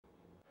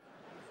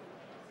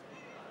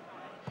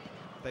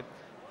They're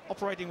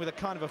operating with a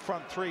kind of a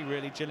front three,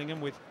 really,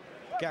 Gillingham, with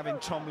Gavin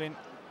Tomlin,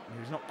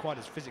 who's not quite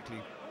as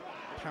physically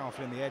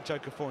powerful in the air, Joe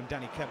Okafor and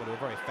Danny Kebble, who are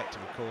very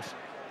effective, of course.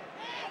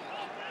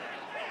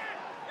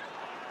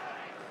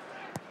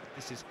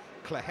 This is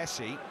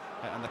Clehesi,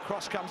 and the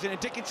cross comes in, and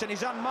Dickinson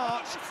is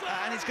unmarked,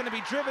 and it's going to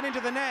be driven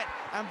into the net,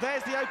 and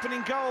there's the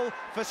opening goal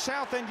for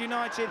Southend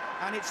United,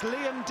 and it's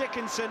Liam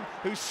Dickinson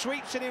who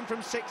sweeps it in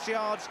from 6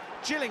 yards.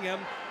 Gillingham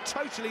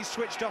totally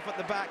switched off at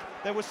the back.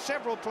 There were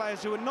several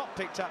players who were not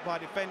picked up by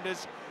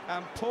defenders,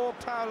 and poor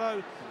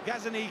Paolo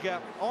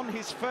Gazzaniga, on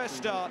his first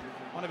start,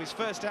 one of his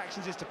first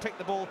actions is to pick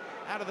the ball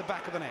out of the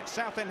back of the net.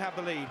 Southend have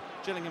the lead,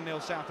 Gillingham 0,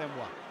 Southend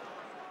 1.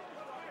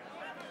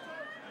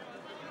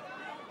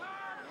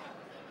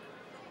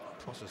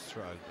 Prosser's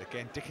throw,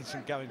 again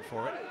Dickinson going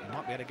for it. He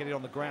might be able to get it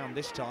on the ground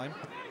this time.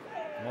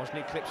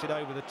 Mosny clips it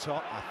over the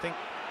top. I think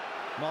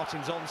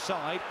Martin's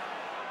onside,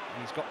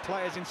 and he's got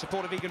players in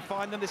support if he can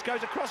find them. This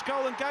goes across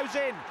goal and goes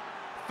in.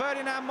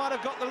 Ferdinand might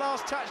have got the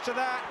last touch to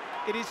that.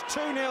 It is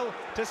 2-0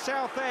 to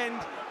Southend.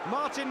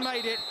 Martin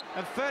made it,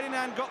 and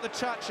Ferdinand got the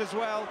touch as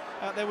well.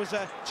 There was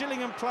a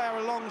Gillingham player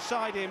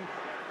alongside him.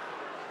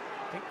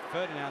 I think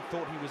Ferdinand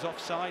thought he was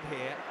offside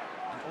here,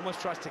 and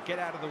almost tries to get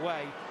out of the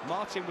way.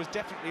 Martin was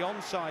definitely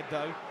onside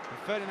though, and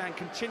Ferdinand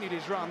continued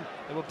his run.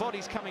 There were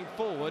bodies coming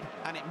forward,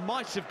 and it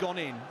might have gone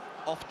in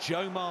off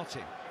Joe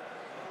Martin.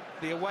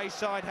 The away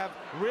side have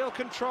real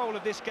control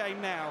of this game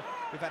now.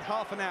 We've had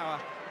half an hour,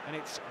 and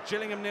it's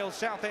Gillingham 0,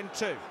 Southend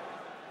 2.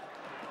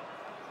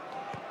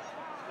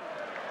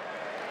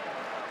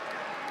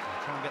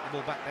 Try and get the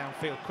ball back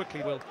downfield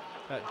quickly, will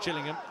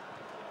Gillingham.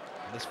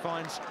 And this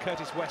finds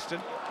Curtis Weston.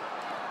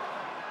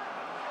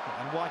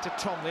 And wide to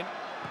Tomlin.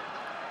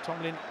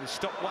 Tomlin is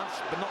stopped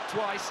once, but not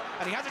twice,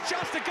 and he has a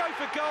chance to go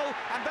for goal,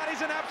 and that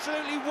is an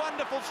absolutely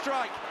wonderful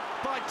strike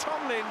by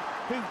Tomlin,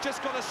 who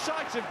just got a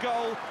sight of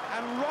goal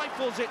and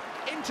rifles it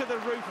into the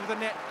roof of the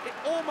net. It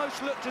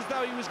almost looked as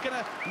though he was going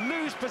to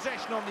lose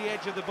possession on the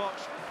edge of the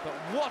box, but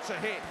what a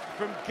hit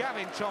from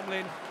Gavin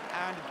Tomlin,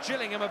 and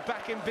Gillingham are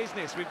back in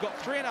business. We've got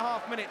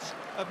 3.5 minutes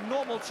of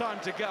normal time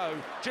to go.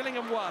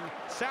 Gillingham 1,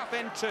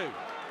 Southend 2.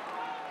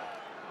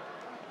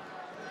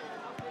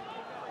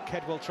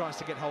 Kedwell tries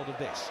to get hold of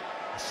this.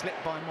 A slip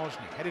by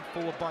Mosny, headed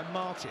forward by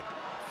Martin.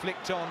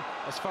 Flicked on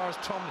as far as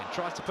Tomlin,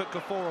 tries to put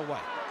Okafor away.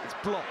 It's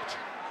blocked.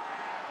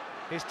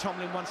 Here's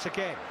Tomlin once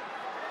again.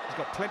 He's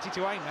got plenty to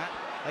aim at.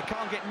 They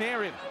can't get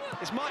near him.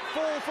 This might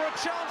fall for a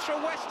chance for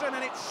Weston,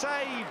 and it's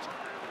saved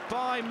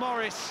by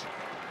Morris.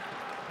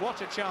 What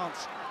a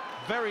chance,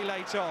 very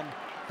late on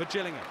for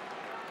Gillingham.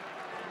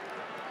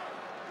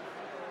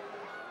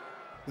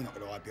 We're not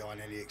going to hide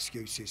behind any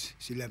excuses.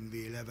 It's 11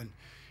 v 11.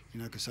 You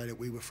know, I could say that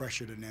we were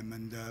fresher than them,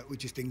 and we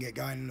just didn't get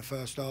going in the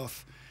first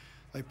half.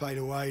 They played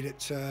a way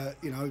that,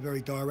 you know,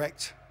 very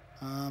direct,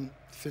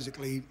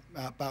 physically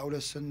battled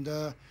us, and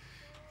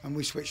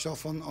we switched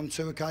off on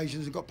 2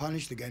 occasions and got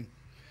punished again.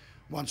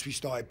 Once we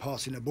started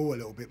passing the ball a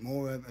little bit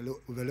more,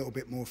 with a little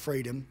bit more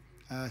freedom,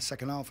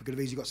 second half we could have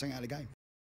easily got something out of the game.